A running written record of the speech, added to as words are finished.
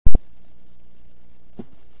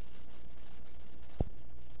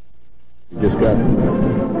just got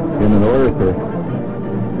in an order for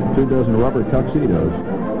 24 rubber tuxedos.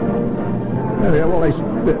 Yeah, well, they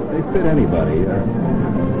fit anybody.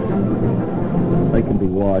 They can be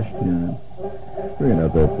washed. Bring it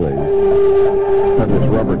up there, please. Have this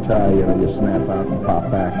rubber tie, you snap out and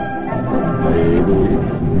pop back.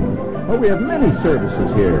 Oh, we have many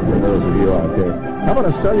services here for those of you out there. How about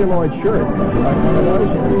a celluloid shirt? Would you like one of those?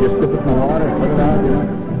 You just dip it in the water and put it out.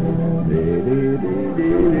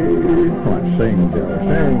 Come on, sing, Joe.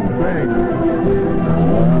 Sing.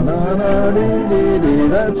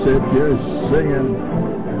 That's it. You're singing.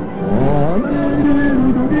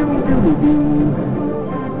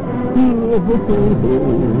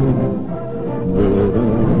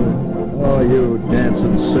 Oh, you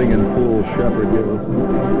dancing, singing fool shepherd, you.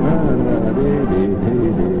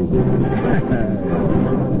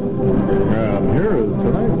 And here is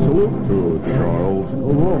tonight's salute to Charles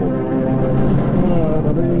Corot.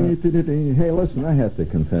 Hey, listen, I have to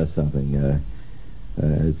confess something.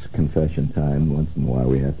 It's confession time. Once in a while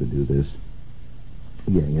we have to do this.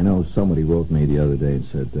 Yeah, somebody wrote me the other day and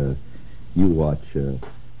said, you watch a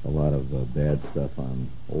lot of bad stuff on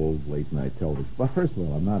old late-night television. Well, first of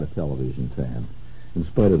all, I'm not a television fan, in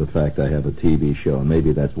spite of the fact I have a TV show, and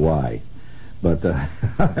maybe that's why. But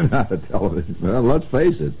I'm not a television fan. Well, let's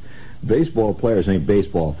face it, baseball players ain't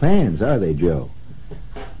baseball fans, are they, Joe?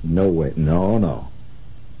 No way. No.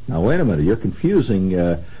 Now, wait a minute. You're confusing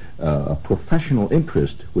a professional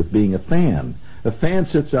interest with being a fan. A fan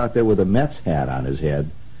sits out there with a Mets hat on his head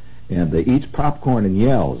and eats popcorn and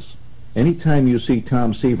yells. Anytime you see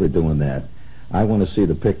Tom Seaver doing that, I want to see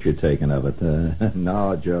the picture taken of it.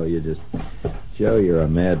 No, Joe, you're a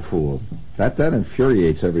mad fool. That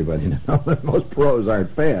infuriates everybody to know that most pros aren't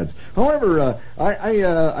fans. However,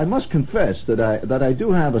 I must confess that I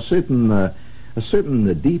do have a certain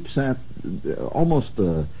deep set, almost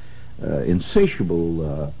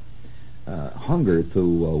insatiable hunger to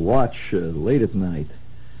watch late at night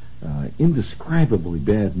indescribably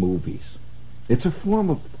bad movies. It's a form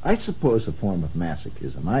of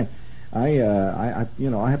masochism. I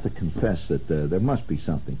have to confess that there must be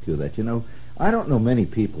something to that. I don't know many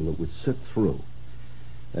people that would sit through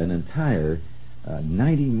an entire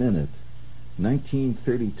 90-minute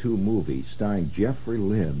 1932 movie starring Jeffrey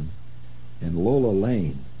Lynn and Lola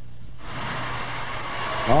Lane.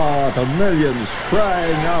 Oh, the millions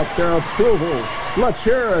crying out their approval. Let's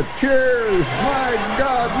hear it. Cheers. My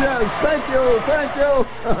God, yes. Thank you.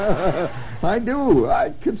 I do.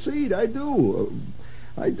 I concede. I do.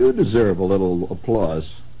 I do deserve a little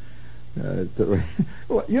applause. Another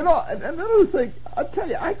thing, I'll tell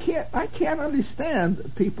you, I can't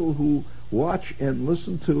understand people who watch and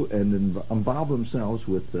listen to and involve themselves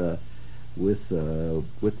with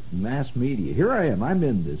mass media. Here I am. I'm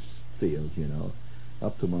in this field,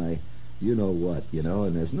 up to my you-know-what,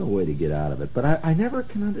 and there's no way to get out of it. But I never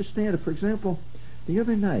can understand it. For example, the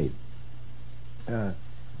other night,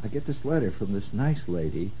 I get this letter from this nice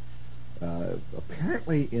lady,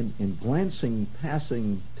 apparently in glancing,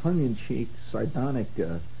 passing, tongue-in-cheek, sardonic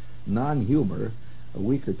non-humor a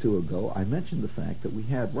week or two ago, I mentioned the fact that we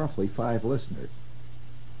had roughly 5 listeners.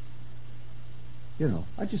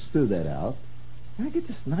 I just threw that out. And I get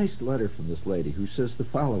this nice letter from this lady who says the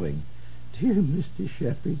following: Dear Mr.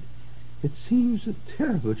 Shepherd, it seems a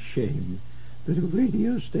terrible shame that a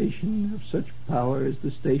radio station of such power as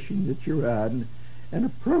the station that you're on, and a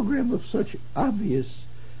program of such obvious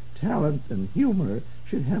talent and humor,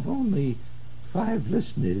 should have only 5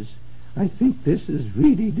 listeners. I think this is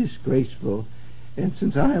really disgraceful, and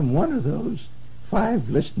since I am one of those 5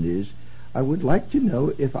 listeners, I would like to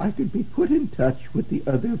know if I could be put in touch with the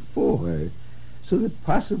other 4, so that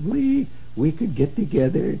possibly we could get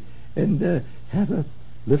together and have a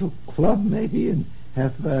little club maybe, and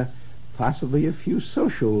have possibly a few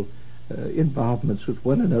social involvements with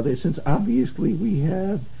one another, since obviously we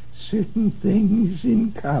have certain things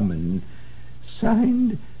in common.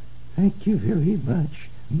 Signed, thank you very much,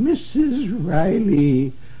 Mrs.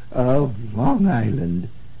 Riley of Long Island.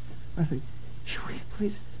 I think,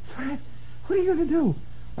 please, 5? What are you going to do?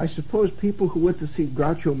 I suppose people who went to see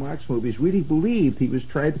Groucho Marx movies really believed he was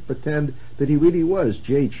trying to pretend that he really was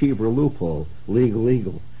J. Cheever Loophole,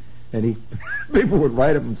 legal. And people would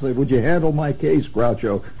write him and say, would you handle my case,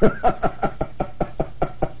 Groucho?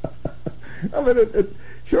 I mean,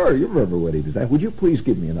 sure, you remember what he was at. Would you please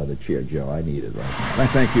give me another chair, Joe? I need it right now.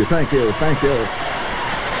 Thank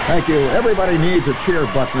you. Everybody needs a cheer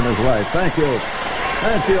button in his life. Thank you.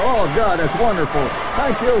 Oh, God, that's wonderful.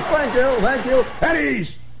 Thank you. At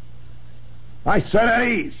ease! I said at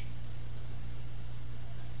ease!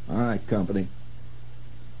 All right, company.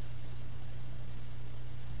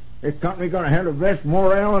 This company's going to have the best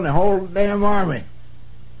morale in the whole damn army.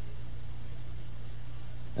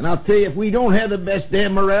 And I'll tell you, if we don't have the best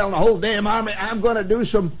damn morale in the whole damn army, I'm going to do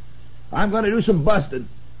some busting.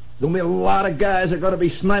 There'll be a lot of guys that are going to be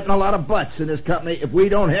sniping a lot of butts in this company if we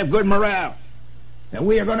don't have good morale. And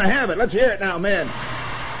we are going to have it. Let's hear it now, men.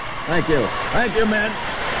 Thank you. Thank you, men.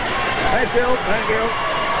 Thank you. Thank you.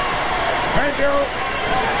 Thank you.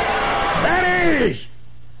 That is.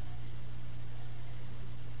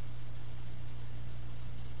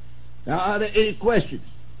 Now, are there any questions?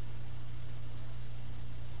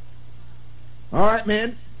 All right,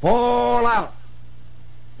 men, fall out.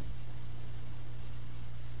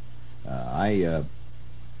 I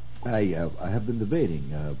have been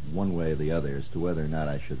debating one way or the other as to whether or not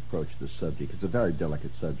I should approach this subject. It's a very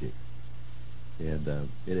delicate subject, and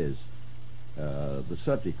it is. The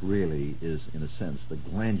subject really is, in a sense, the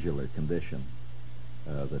glandular condition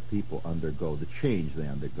that people undergo, the change they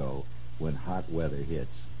undergo when hot weather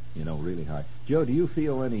hits. You know, really hot. Joe, do you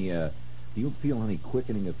feel any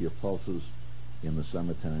quickening of your pulses in the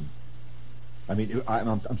summertime? I mean,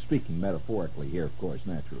 I'm speaking metaphorically here, of course,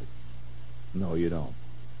 naturally. No, you don't.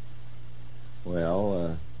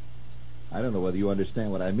 Well, I don't know whether you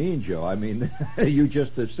understand what I mean, Joe. I mean, you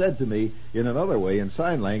just have said to me in another way, in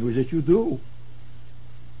sign language, that you do.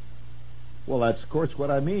 Well, that's, of course,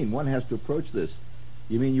 what I mean. One has to approach this.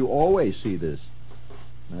 You mean you always see this?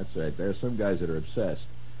 That's right. There are some guys that are obsessed.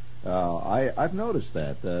 I've noticed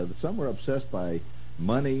that. Some are obsessed by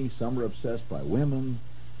money. Some are obsessed by women.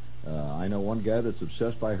 I know one guy that's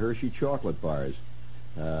obsessed by Hershey chocolate bars.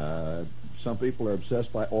 Some people are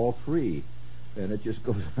obsessed by all three. And it just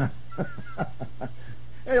goes on.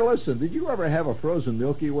 Hey, listen, did you ever have a frozen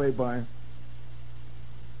Milky Way bar?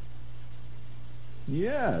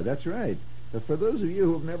 Yeah, that's right. For those of you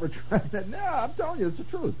who have never tried that, no, I'm telling you, it's the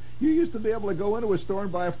truth. You used to be able to go into a store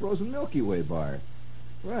and buy a frozen Milky Way bar.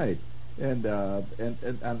 Right. And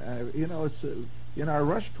you know, it's in our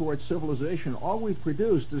rush towards civilization, all we've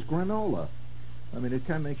produced is granola. I mean, it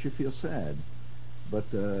kind of makes you feel sad. But,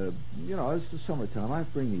 you know, it's the summertime. I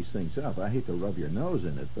bring these things up. I hate to rub your nose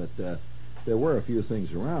in it, but there were a few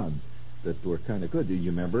things around that were kind of good. Do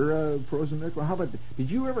you remember frozen milk? Well, how about,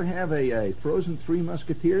 did you ever have a frozen Three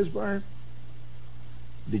Musketeers bar?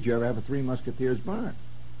 Did you ever have a Three Musketeers bar?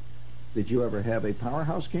 Did you ever have a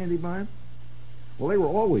Powerhouse candy bar? Well, they were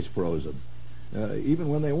always frozen, even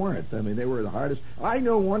when they weren't. I mean, they were the hardest. I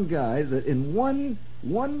know one guy that in one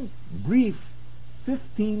brief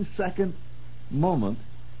 15-second moment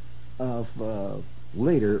of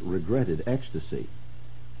later regretted ecstasy,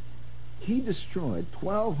 he destroyed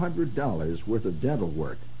 $1,200 worth of dental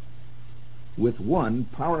work with one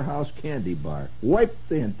Powerhouse candy bar. Wiped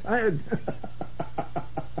the entire...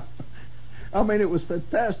 I mean, it was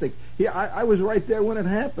fantastic. I was right there when it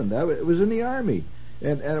happened. It was in the Army.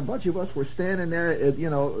 And a bunch of us were standing there,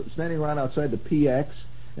 standing around outside the PX.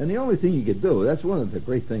 And the only thing you could do, that's one of the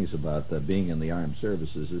great things about being in the armed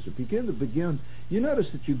services, is if you begin, you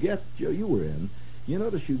notice that you get, Joe, you were in, you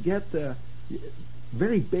notice you get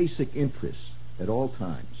very basic interests at all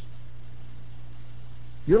times.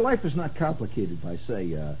 Your life is not complicated by,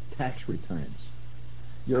 say, tax returns.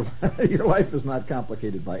 Your life is not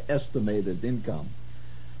complicated by estimated income.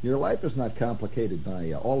 Your life is not complicated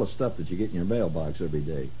by all the stuff that you get in your mailbox every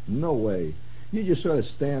day. No way. You just sort of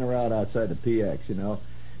stand around outside the PX, and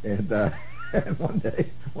and one day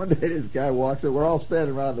this guy walks in. We're all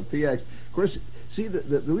standing around the PX. Of course, see,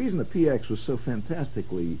 the reason the PX was so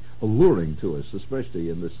fantastically alluring to us, especially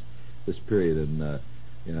in this period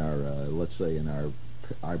in our let's say in our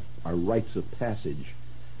rites of passage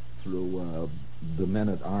through the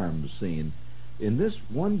men-at-arms scene, in this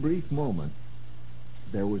one brief moment,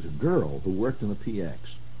 there was a girl who worked in the PX,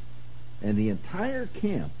 and the entire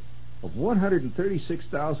camp of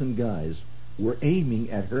 136,000 guys were aiming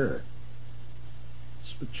at her.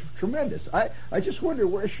 It's tremendous. I just wonder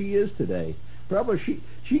where she is today. Probably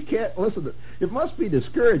she can't listen. It must be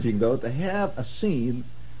discouraging, though, to have a scene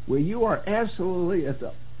where you are absolutely at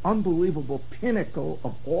the unbelievable pinnacle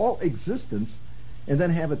of all existence and then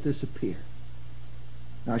have it disappear.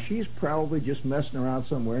 Now, she's probably just messing around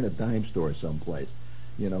somewhere in a dime store someplace,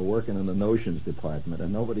 working in the notions department,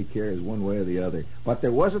 and nobody cares one way or the other. But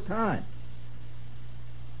there was a time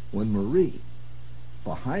when Marie,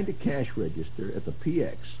 behind a cash register at the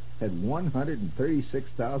PX, had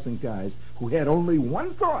 136,000 guys who had only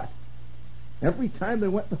one thought every time they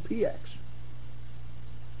went to PX.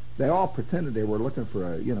 They all pretended they were looking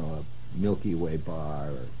for a Milky Way bar,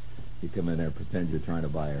 or you come in there and pretend you're trying to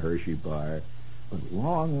buy a Hershey bar. But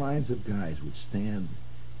long lines of guys would stand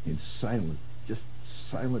in silent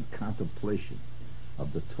contemplation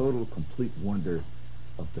of the total, complete wonder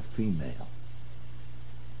of the female.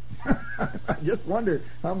 I just wonder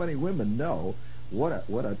how many women know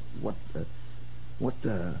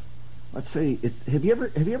let's say have you ever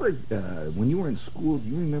when you were in school, do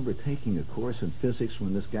you remember taking a course in physics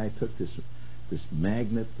when this guy took this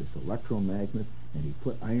magnet, this electromagnet, and he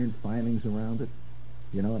put iron filings around it,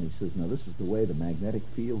 and he says, now this is the way the magnetic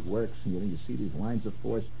field works, and you see these lines of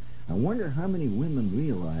force. I wonder how many women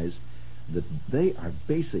realize that they are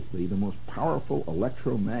basically the most powerful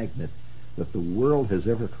electromagnet that the world has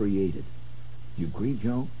ever created. Do you agree,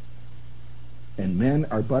 Joe? And men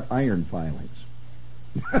are but iron filings.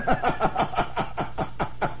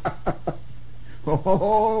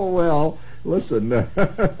 Oh, well, listen.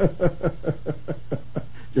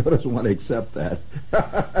 Joe doesn't want to accept that.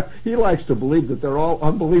 He likes to believe that they're all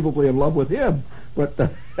unbelievably in love with him. But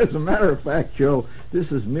as a matter of fact, Joe,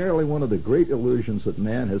 this is merely one of the great illusions that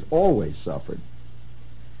man has always suffered.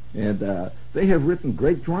 And they have written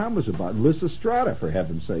great dramas about Lysistrata, for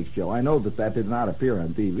heaven's sakes, Joe. I know that did not appear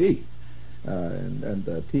on TV. And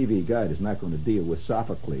the TV Guide is not going to deal with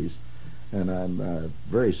Sophocles. And I'm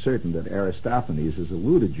very certain that Aristophanes has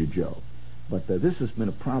eluded you, Joe. But this has been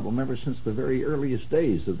a problem ever since the very earliest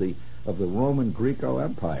days of the Roman Greco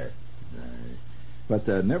Empire. But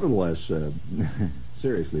nevertheless,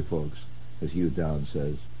 seriously, folks, as Hugh Downs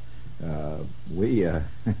says, we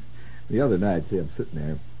the other night, see, I'm sitting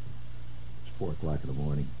there. It's 4 o'clock in the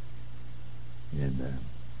morning, and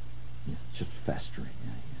it's just festering.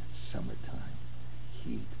 It's summertime,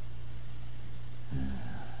 heat.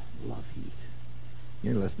 Love heat.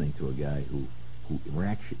 You're listening to a guy who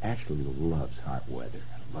actually loves hot weather.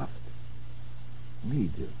 I love it. I really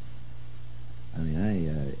do. I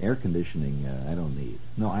mean, air conditioning, I don't need.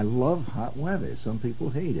 No, I love hot weather. Some people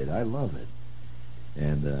hate it. I love it.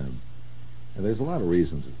 And there's a lot of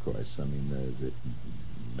reasons, of course. I mean, the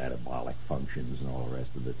metabolic functions and all the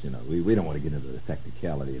rest of it. We don't want to get into the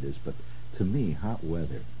technicality of this, but to me, hot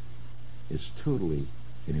weather is totally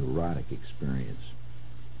an erotic experience.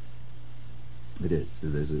 It is.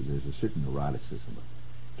 There's a certain eroticism of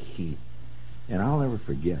heat. And I'll never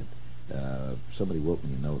forget, somebody wrote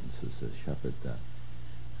me a note and says, Shepard,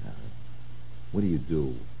 what do you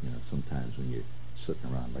do, sometimes when you're sitting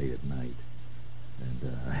around late at night? And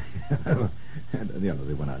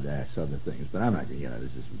they went on to ask other things, but I'm not going to,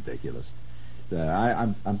 this is ridiculous.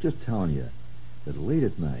 I'm just telling you that late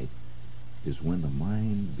at night is when the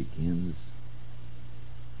mind begins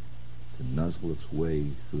to nuzzle its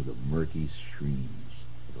way through the murky streams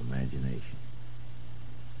of imagination.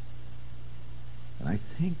 And I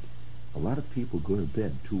think a lot of people go to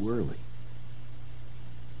bed too early.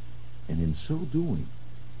 And in so doing,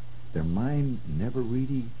 their mind never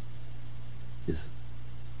really is,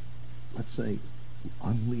 let's say,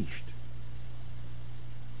 unleashed.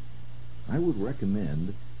 I would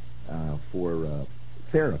recommend for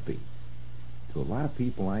therapy to a lot of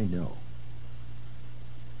people I know.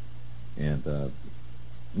 And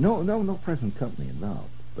no present company involved,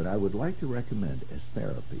 but I would like to recommend as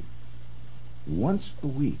therapy once a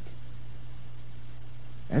week,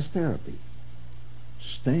 as therapy,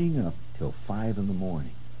 staying up till 5 in the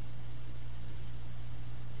morning.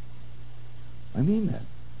 I mean that.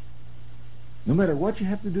 No matter what you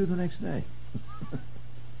have to do the next day.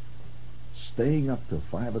 Staying up till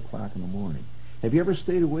 5 o'clock in the morning. Have you ever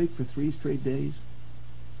stayed awake for 3 straight days?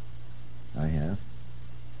 I have.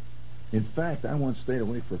 In fact, I once stayed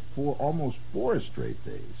awake for almost 4 straight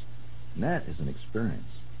days. And that is an experience.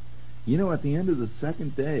 At the end of the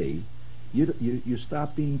second day, you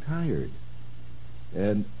stop being tired.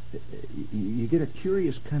 And you get a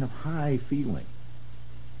curious kind of high feeling.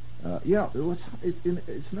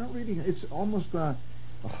 It's not really, it's almost a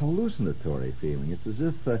hallucinatory feeling. It's as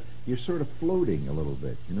if you're sort of floating a little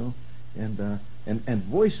bit, and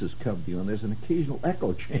voices come to you, and there's an occasional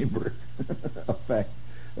echo chamber effect.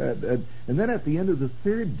 And then at the end of the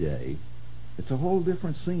third day, it's a whole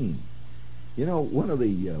different scene. One of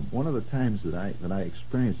the times that I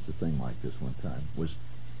experienced a thing like this one time was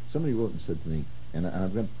somebody wrote and said to me, and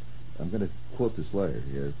I'm going to quote this letter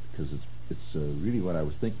here because it's really what I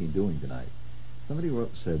was thinking of doing tonight. Somebody wrote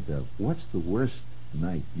and said, "What's the worst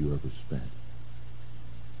night you ever spent?"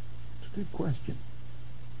 It's a good question.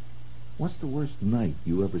 What's the worst night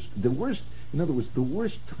you ever? In other words, the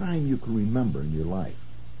worst time you can remember in your life.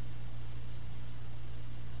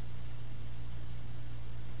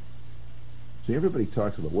 See, everybody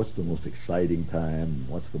talks about what's the most exciting time,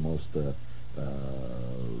 what's the most, the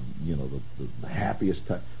happiest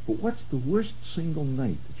time. But what's the worst single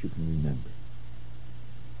night that you can remember?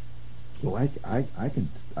 Well, I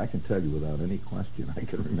can tell you without any question. I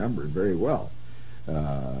can remember it very well.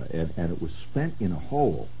 and it was spent in a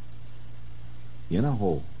hole. In a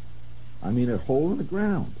hole. I mean, a hole in the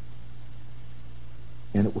ground.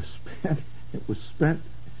 And it was spent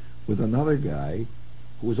with another guy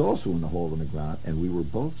who was also in the hole in the ground, and we were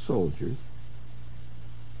both soldiers,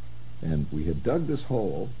 and we had dug this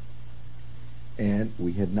hole, and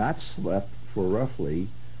we had not slept for roughly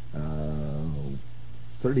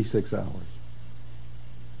 36 hours.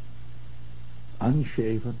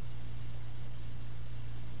 Unshaven.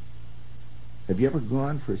 Have you ever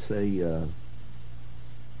gone for, say,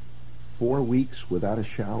 4 weeks without a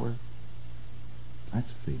shower? That's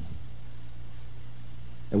a feeling.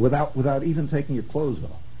 And without even taking your clothes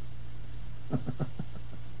off.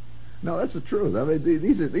 No, that's the truth. I mean,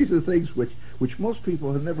 these are things which most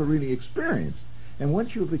people have never really experienced. And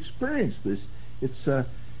once you've experienced this, it's an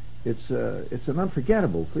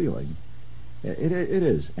unforgettable feeling. It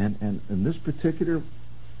is. And this particular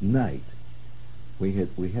night, we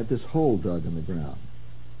had this hole dug in the ground.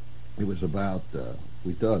 It was about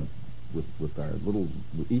we dug with our little.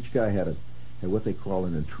 Each guy had what they call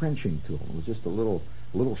an entrenching tool. It was just a little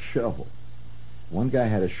shovel. One guy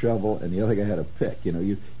had a shovel and the other guy had a pick. You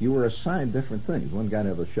know, you were assigned different things. One guy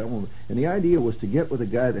had a shovel, and the idea was to get with a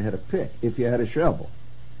guy that had a pick if you had a shovel.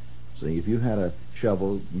 See, if you had a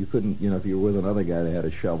shovel, you couldn't, if you were with another guy that had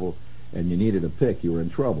a shovel and you needed a pick, you were in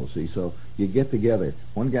trouble, see? So you get together.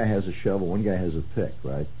 One guy has a shovel, one guy has a pick,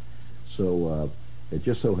 right? So it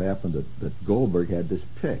just so happened that Goldberg had this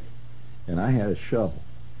pick, and I had a shovel.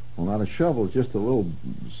 Well, not a shovel, it's just a little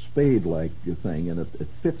spade-like thing, and it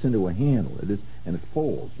fits into a handle, and it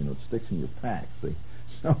folds, it sticks in your pack, see?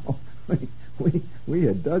 So we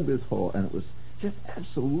had dug this hole, and it was just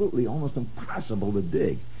absolutely almost impossible to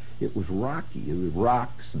dig. It was rocky. It was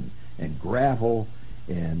rocks and gravel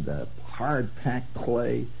and hard-packed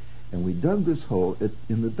clay, and we dug this hole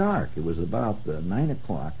in the dark. It was about 9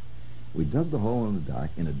 o'clock. We dug the hole in the dark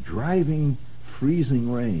in a driving,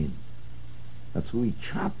 freezing rain. That's when we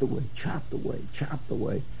chopped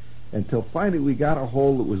away, until finally we got a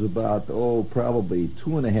hole that was about, probably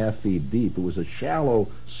 2.5 feet deep. It was a shallow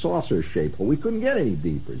saucer-shaped hole. We couldn't get any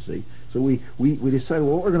deeper, see? So we decided,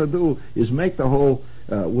 what we're going to do is make the hole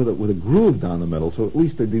with a groove down the middle, so at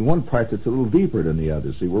least there'd be one part that's a little deeper than the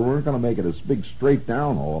other, see? We weren't going to make it a big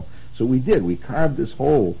straight-down hole. So we did. We carved this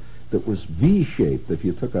hole that was V-shaped, if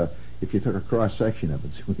you took a cross-section of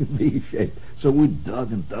it, so V-shaped. So we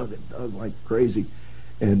dug and dug and dug like crazy,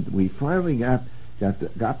 and we finally got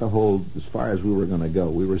the hole as far as we were going to go.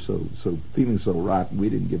 We were so feeling so rotten, we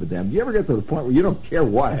didn't give a damn. Do you ever get to the point where you don't care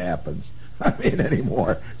what happens? I mean,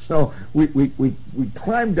 anymore. So we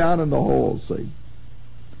climbed down in the hole, see,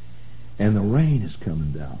 and the rain is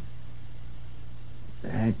coming down,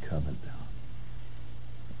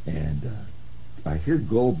 and I hear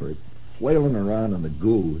Goldberg flailing around on the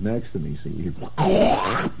goo next to me, see. His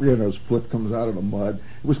foot comes out of the mud.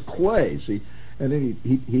 It was clay, see. And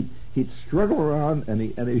then he'd struggle around, and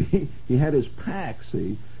he had his pack,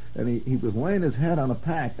 see, and he was laying his head on a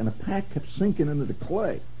pack, and the pack kept sinking into the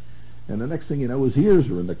clay. And the next thing you know, his ears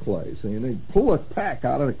are in the clay, see. And they'd pull a pack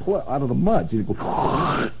out of the mud. So he'd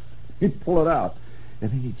go, he'd pull it out,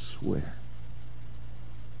 and then he'd swear.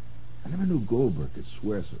 I never knew Goldberg could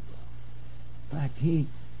swear so well. In fact,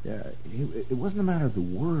 it wasn't a matter of the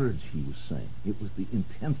words he was saying. It was the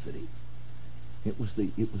intensity. It was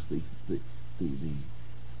the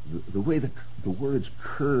way the words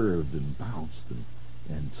curved and bounced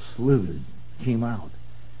and slithered, came out.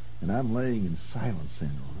 And I'm laying in silence,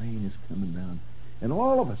 saying, the rain is coming down. And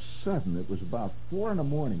all of a sudden, it was about 4 in the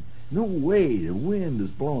morning. No way, the wind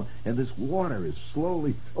is blowing, and this water is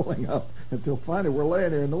slowly filling up until finally we're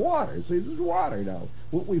laying there in the water. See, there's water now.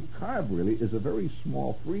 What we've carved, really, is a very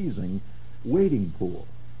small, freezing wading pool.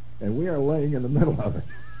 And we are laying in the middle of it.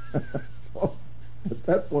 So,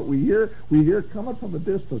 that's what we hear. We hear coming from a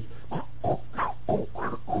distance.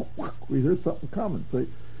 We hear something coming. See,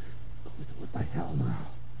 what the hell now?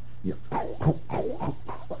 Yeah.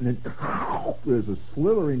 And then there's a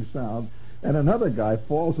slithering sound, and another guy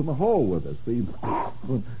falls in the hole with us. See,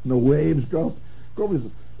 and the waves go.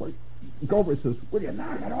 Goldberg says, "Will you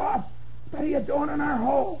knock it off? What are you doing in our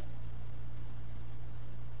hole?"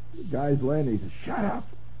 The guy's laying there. He says, "Shut up."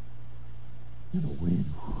 And the wind.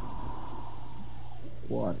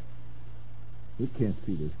 What? We can't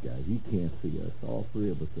see this guy. He can't see us. All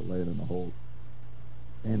three of us are laying in the hole.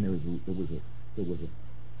 And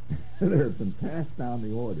there had been passed down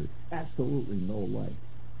the order. Absolutely no light.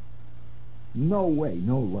 No way,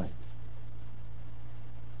 no light.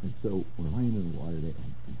 And so we're laying in the water there,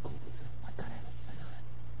 and Goldberg says, "I gotta have a cigarette."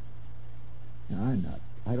 Now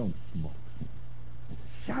I don't smoke. I said,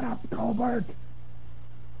 "Shut up, Goldberg."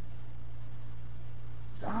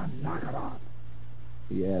 on, knock it off.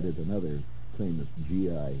 He added another famous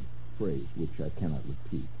GI phrase, which I cannot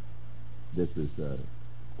repeat. This is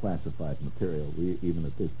classified material. Even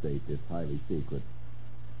at this date, it's highly secret.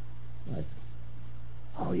 Like,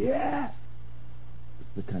 oh, yeah?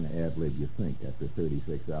 It's the kind of ad-lib you think after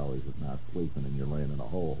 36 hours of not sleeping and you're laying in a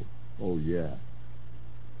hole. Oh, yeah.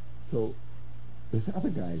 So this other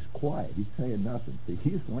guy's quiet. He's saying nothing. See,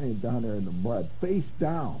 he's laying down there in the mud, face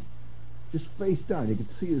down. Just face down. You can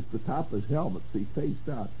see the top of his helmet, see, face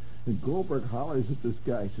down. And Goldberg hollers at this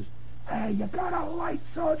guy. He says, "Hey, you got a light,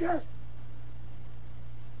 soldier?"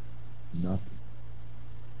 Nothing.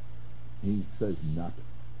 He says nothing.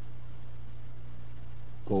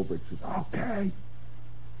 Goldberg says, "Okay."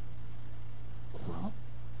 Well,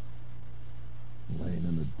 laying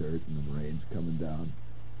in the dirt and the rain's coming down.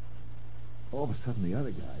 All of a sudden, the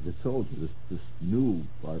other guy, the soldier, this new,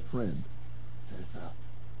 our friend, says,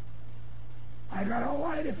 "I got a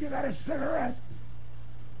light if you got a cigarette."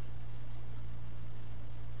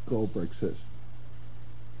 Goldberg says,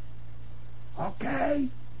 "Okay."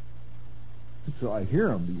 And so I hear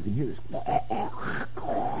him. You can hear this.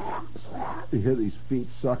 You hear these feet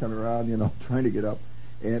sucking around, trying to get up.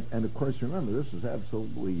 And of course, remember, this is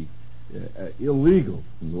absolutely illegal,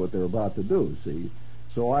 what they're about to do, see?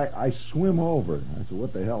 So I swim over. I said,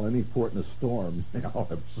 what the hell, any port in a storm, I'll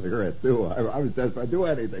have a cigarette, too. I was desperate. I do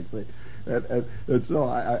anything, see? And so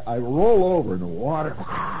I roll over, and the water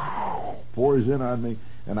pours in on me,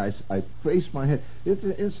 and I face my head.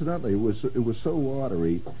 Incidentally, it was so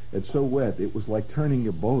watery and so wet, it was like turning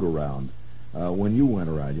your boat around when you went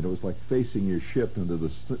around. It was like facing your ship into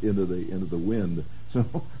the wind. So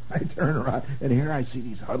I turn around, and here I see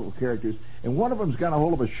these huddled characters, and one of them's got a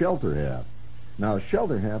hold of a shelter half. Now, a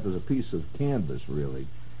shelter half is a piece of canvas, really,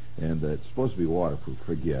 and it's supposed to be waterproof.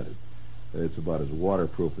 Forget it. It's about as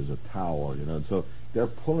waterproof as a towel, And so they're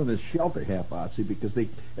pulling this shelter half out, see, because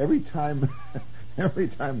every time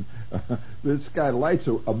this guy lights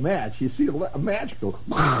a match, you see a match go,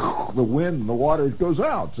 the wind and the water, it goes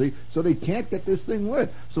out, see? So they can't get this thing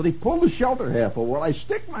lit. So they pull the shelter half over. Well, I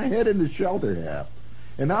stick my head in the shelter half,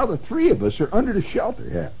 and now the three of us are under the shelter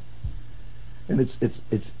half. And it's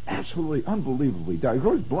absolutely unbelievably dark. It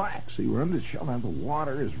goes black. See, we're under the shelter, and the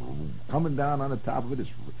water is coming down on the top of it.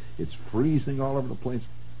 It's freezing all over the place.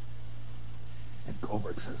 And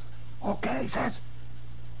Goldberg says, "Okay," he says,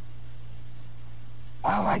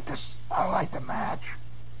 "I'll light the match.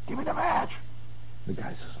 Give me the match." The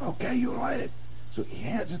guy says, "Okay, you light it." So he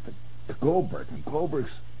hands it to Goldberg, and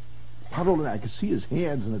Goldberg's puddled, and I can see his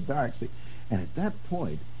hands in the dark. See? And at that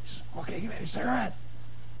point, he says, "Okay, give me a cigarette."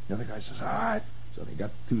 The other guy says, "All right." So they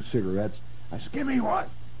got 2 cigarettes. I said, "Give me one."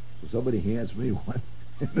 So somebody hands me one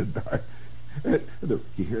in the dark.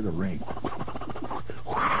 You hear the rain.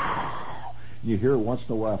 You hear once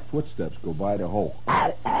in a while footsteps go by the hole.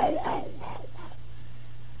 At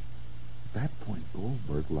that point,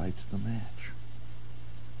 Goldberg lights the match.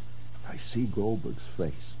 I see Goldberg's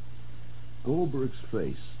face. Goldberg's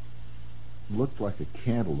face looked like a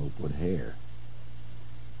cantaloupe with hair.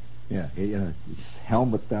 Yeah, his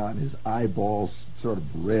helmet down, his eyeballs sort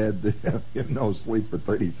of red. No sleep for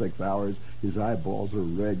 36 hours. His eyeballs are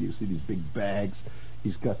red. You see these big bags.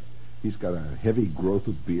 He's got a heavy growth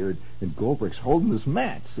of beard, and Goldberg's holding this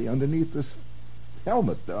match. See, underneath this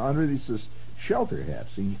helmet, underneath this shelter hat.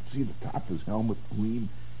 So you can see the top of his helmet gleam,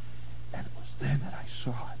 and it was then that I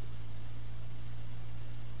saw it.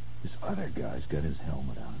 This other guy's got his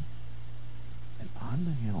helmet on, and on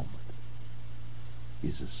the helmet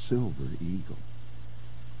is a silver eagle.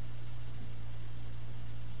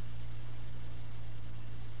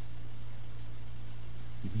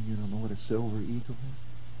 You mean you don't know what a silver eagle is?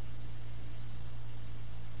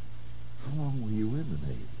 How long were you in the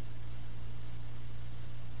Navy?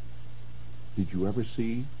 Did you ever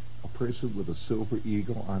see a person with a silver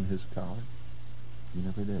eagle on his collar? You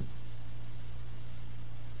never did.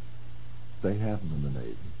 They have them in the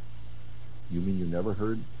Navy. You mean you never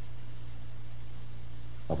heard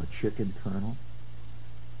of a chicken colonel?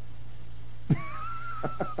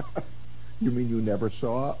 You mean you never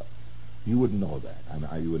saw? You wouldn't know that.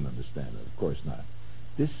 You wouldn't understand it. Of course not.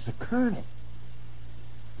 This is a colonel.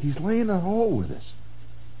 He's laying a hole with us.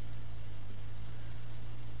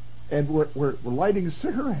 And we're lighting a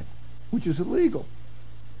cigarette, which is illegal.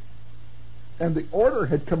 And the order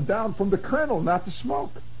had come down from the colonel not to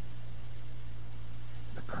smoke.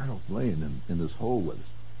 The colonel's laying in this hole with us.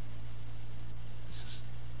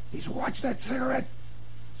 He says, "Watch that cigarette.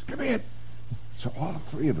 Give me it." So all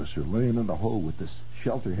 3 of us are laying in the hole with this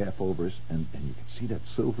shelter half over us, and you can see that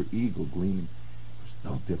silver eagle gleaming.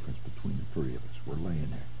 There's no difference between the 3 of us. We're laying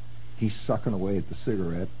there. He's sucking away at the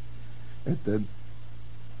cigarette, and then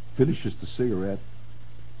finishes the cigarette.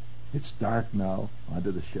 It's dark now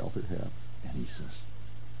under the shelter half, and he says,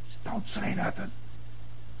 "Don't say nothing."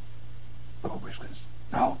 Cobra says,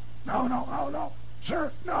 "No,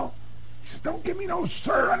 sir, no." He says, "Don't give me no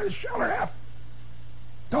sir on the shelter half.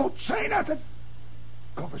 Don't say nothing."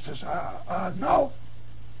 Cobra says, no."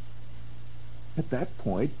 At that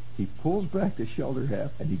point, he pulls back the shelter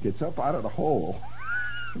half, and he gets up out of the hole,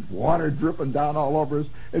 water dripping down all over us,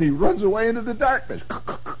 and he runs away into the darkness.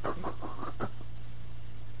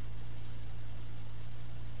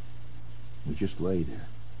 We just lay there.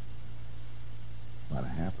 About a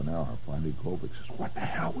half an hour, finally Colbeck says, "What the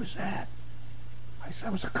hell was that?" I said,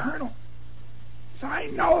 "It was a colonel." He said, "I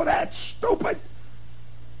know that, stupid.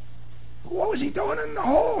 What was he doing in the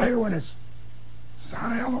hole here with us?" I said, "How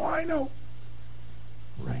the hell do I know?"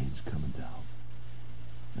 Rain's coming down.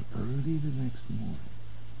 And early the next morning,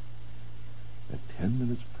 at 10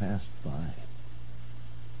 minutes past 5,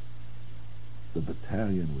 the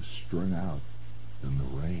battalion was strung out in the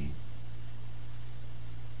rain.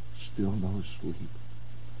 Still no sleep.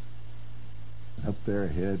 And up there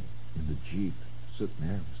ahead in the Jeep, sitting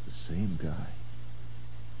there, was the same guy,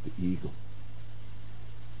 the Eagle.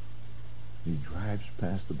 He drives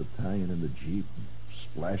past the battalion in the Jeep, and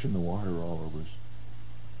splashing the water all over us.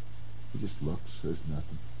 He just looks, says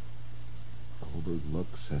nothing. Goldberg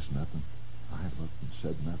looks, says nothing. I looked and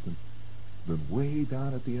said nothing. Then way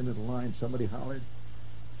down at the end of the line, somebody hollered,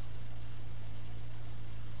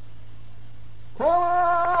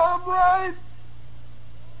 "Comrade!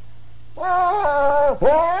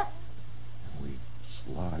 Oh!" And we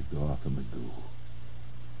slogged off in the goo.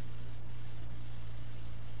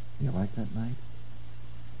 You like that night?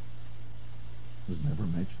 It was never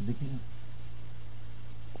mentioned again.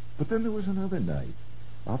 But then there was another night.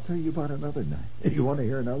 I'll tell you about another night. You want to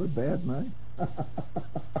hear another bad night?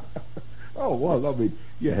 Oh, well, I mean,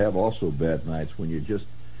 you have also bad nights when you're just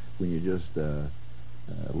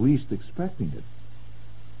least expecting it.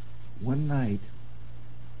 One night,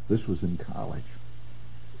 this was in college.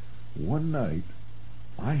 One night,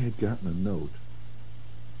 I had gotten a note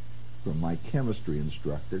from my chemistry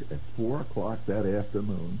instructor at 4 o'clock that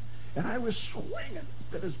afternoon, and I was swinging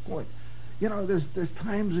to this point. You know, there's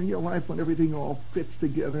times in your life when everything all fits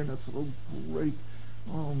together, and it's so great.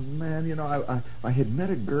 Oh, man, you know, I had met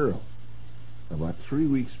a girl about 3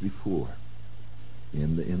 weeks before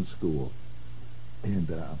in school. And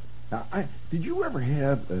did you ever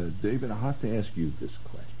have, David, I'll have to ask you this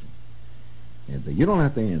question, and you don't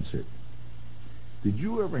have to answer it. Did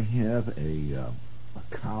you ever have a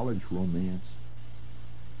college romance?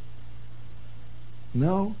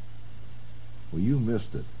 No? Well, you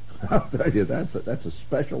missed it. I'll tell you, that's a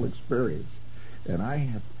special experience. And I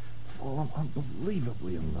have fallen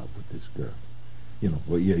unbelievably in love with this girl. You know,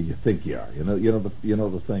 well, you think you are. You know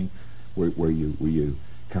the thing where you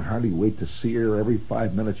can hardly wait to see her. Every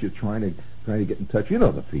 5 minutes you're trying to get in touch. You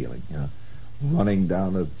know the feeling. You know, running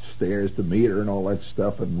down the stairs to meet her and all that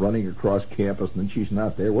stuff, and running across campus, and then she's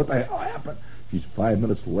not there. What the hell happened? She's 5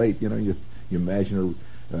 minutes late. You know, you imagine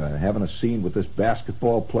her having a scene with this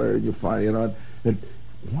basketball player, and you find, you know, and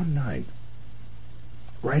one night,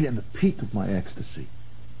 right in the peak of my ecstasy,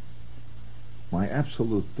 my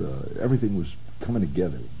absolute everything was coming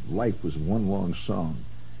together. Life was one long song.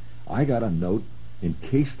 I got a note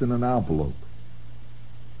encased in an envelope.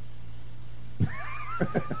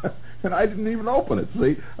 And I didn't even open it.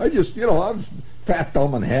 See, I just, you know, I was fat,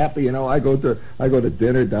 dumb, and happy. You know, I go to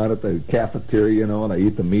dinner down at the cafeteria, you know, and I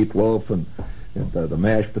eat the meatloaf and the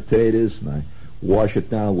mashed potatoes, and I wash it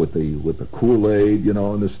down with the Kool-Aid, you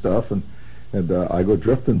know, and this stuff, and I go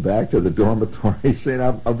drifting back to the dormitory, saying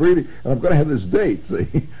I'm going to have this date.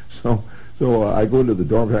 See, so I go into the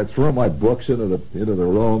dormitory, I throw my books into the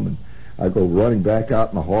room, and I go running back out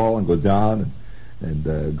in the hall and go down and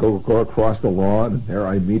go across the lawn, and there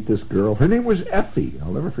I meet this girl. Her name was Effie.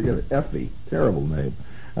 I'll never forget it. Effie, terrible name.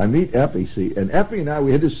 I meet Effie, see, and Effie and I,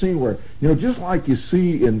 we had this scene where, you know, just like you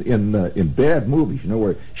see in bad movies, you know,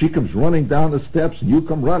 where she comes running down the steps and you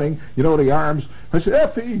come running, you know, the arms. I said,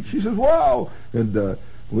 "Effie," she says, "Wow," and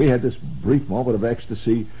we had this brief moment of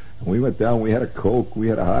ecstasy. And we went down, we had a Coke, we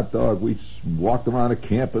had a hot dog, we walked around the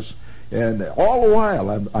campus, and all the while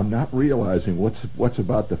I'm not realizing what's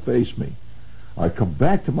about to face me. I come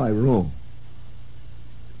back to my room,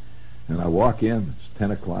 and I walk in. It's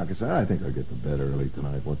 10 o'clock. I say, I think I'll get to bed early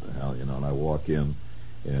tonight. What the hell, you know? And I walk in,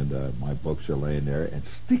 and my books are laying there. And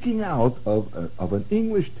sticking out of an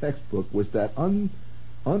English textbook was that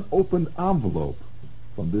unopened envelope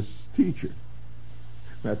from this teacher.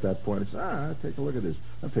 At that point, I said, take a look at this.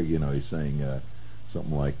 I figure, you know, he's saying,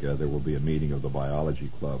 Something like, there will be a meeting of the biology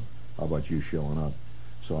club. How about you showing up?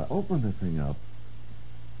 So I opened the thing up,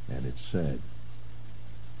 and it said,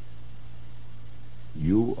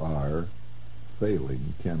 you are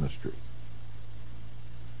failing chemistry.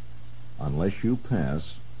 Unless you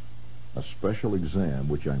pass a special exam,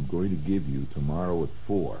 which I'm going to give you tomorrow at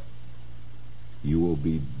 4, you will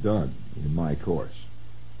be done in my course.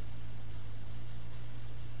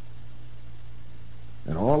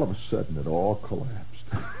 And all of a sudden, it all collapsed.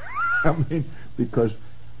 I mean, because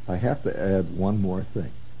I have to add one more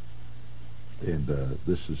thing, and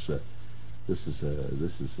this is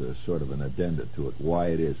sort of an addenda to it. Why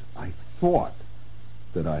it is? I thought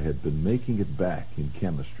that I had been making it back in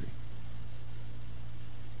chemistry,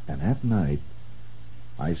 and at night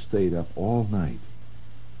I stayed up all night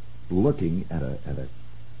looking at a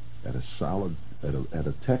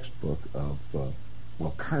textbook of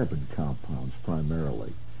carbon compounds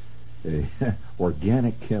primarily,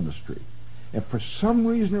 organic chemistry, and for some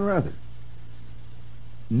reason or other,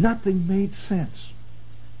 nothing made sense.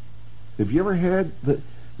 Have you ever had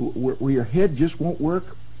where your head just won't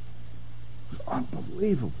work? It was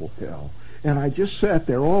unbelievable hell. And I just sat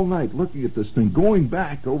there all night looking at this thing, going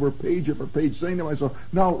back over page after page, saying to myself,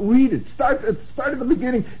 "Now read it. Start at the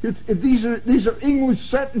beginning. These are English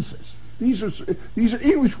sentences. These are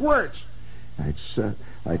English words." I'd start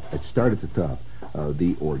at the top.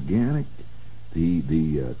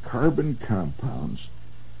 The carbon compounds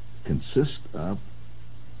consist of.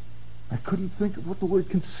 I couldn't think of what the word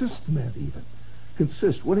consist meant even.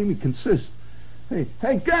 Consist. What do you mean consist? Hey,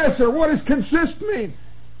 Gasser, what does consist mean?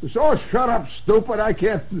 He said, "Oh, shut up, stupid. I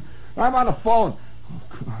can't. I'm on the phone." Oh,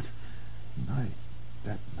 God.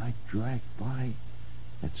 That night dragged by.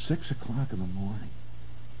 At 6 o'clock in the morning,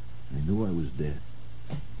 I knew I was dead.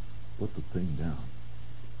 Put the thing down.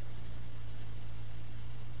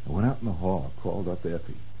 I went out in the hall, called up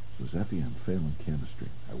Effie. I says, "Effie, I'm failing chemistry."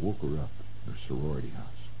 I woke her up in her sorority house.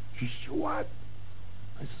 She said, "What?"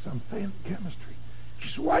 I says, "I'm failing chemistry." She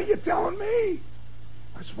said, "Why are you telling me?"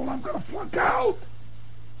 I said, "Well, I'm going to flunk out."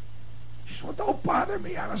 She said, "Well, don't bother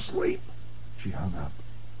me, I'm asleep." She hung up.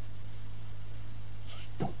 She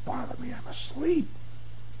said, "Don't bother me, I'm asleep."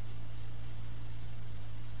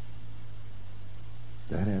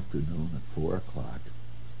 That afternoon at 4 o'clock,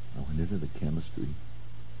 I went into the chemistry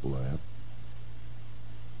lab,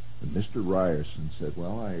 and Mr. Ryerson said,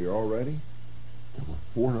 "Well, are you all ready?" There were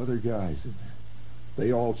 4 other guys in there.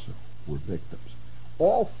 They also were victims.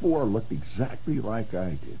 All 4 looked exactly like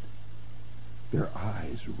I did. Their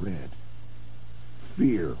eyes red,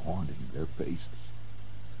 fear haunting their faces.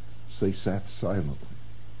 So they sat silently.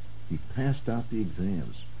 He passed out the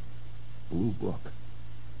exams. Blue book.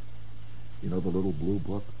 You know the little blue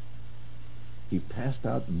book? He passed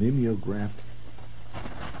out mimeograph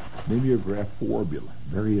formula,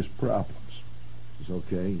 various problems. He says,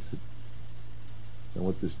 "Okay." He said, "I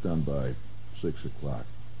want this done by 6 o'clock.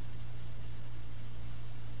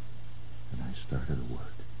 And I started to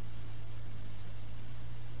work.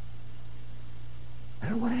 I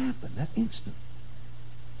don't know what happened that instant.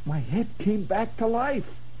 My head came back to life.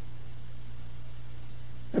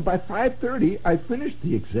 And by 5:30, I finished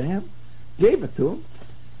the exam, gave it to him.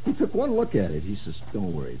 He took one look at it. He says,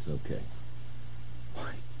 "Don't worry, it's okay."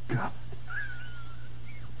 My God.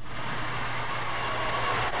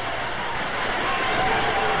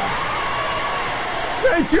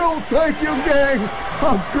 Thank you, gang.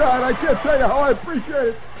 Oh, God, I can't tell you how I appreciate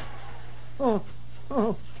it. Oh,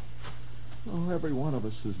 every one of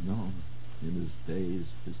us has known in his days,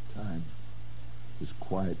 his time, his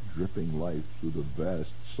quiet, dripping life through the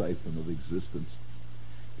vast siphon of existence.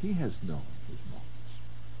 He has known his moments.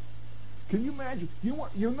 Can you imagine?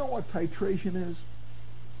 You know what titration is?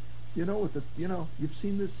 You know you've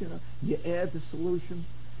seen this, you add the solution,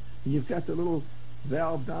 and you've got the little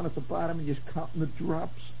valve down at the bottom, and you're counting the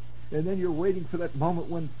drops, and then you're waiting for that moment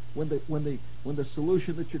when the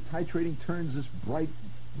solution that you're titrating turns this bright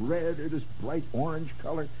red or this bright orange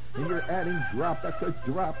color, and you're adding drop after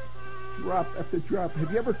drop after drop.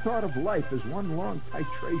 Have you ever thought of life as one long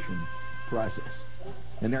titration process?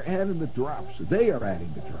 And they're adding the drops. They are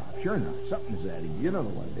adding the drops. You're not. Something's adding. You know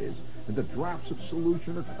what it is. And the drops of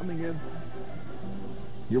solution are coming in.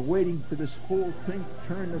 You're waiting for this whole thing to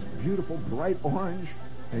turn this beautiful bright orange,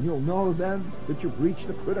 and you'll know then that you've reached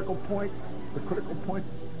the critical point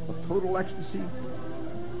of total ecstasy.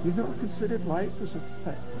 You've never considered life as a...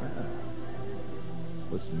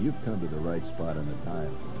 Listen, you've come to the right spot on the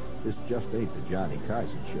dial. This just ain't the Johnny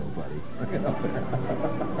Carson show, buddy.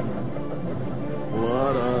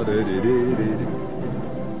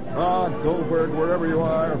 Goldberg, wherever you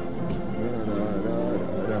are.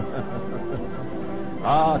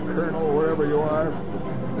 Ah, Colonel, wherever you are.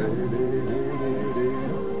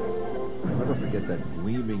 I'll never forget that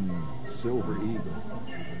gleaming silver eagle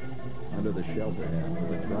under the shelter hand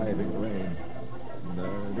with the driving rain.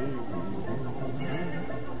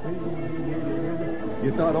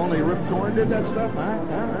 You thought only Rip Torn did that stuff, huh?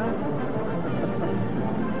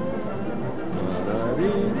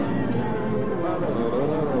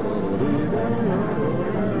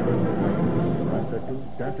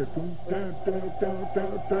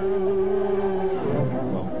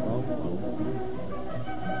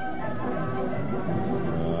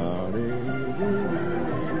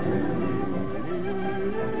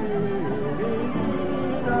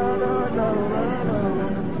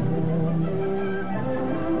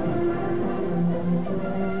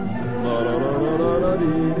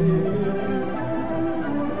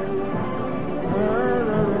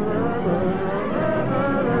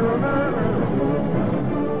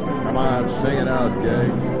 Come on, sing it out,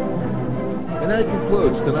 gang. And that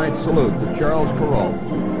concludes tonight's salute to Charles Perrault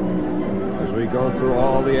as we go through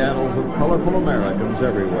all the annals of colorful Americans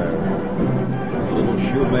everywhere. The little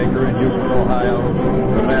shoemaker in Euclid, Ohio,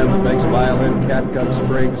 the man that makes violin catgut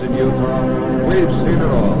sprigs in Utah. We've seen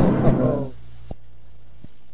it all.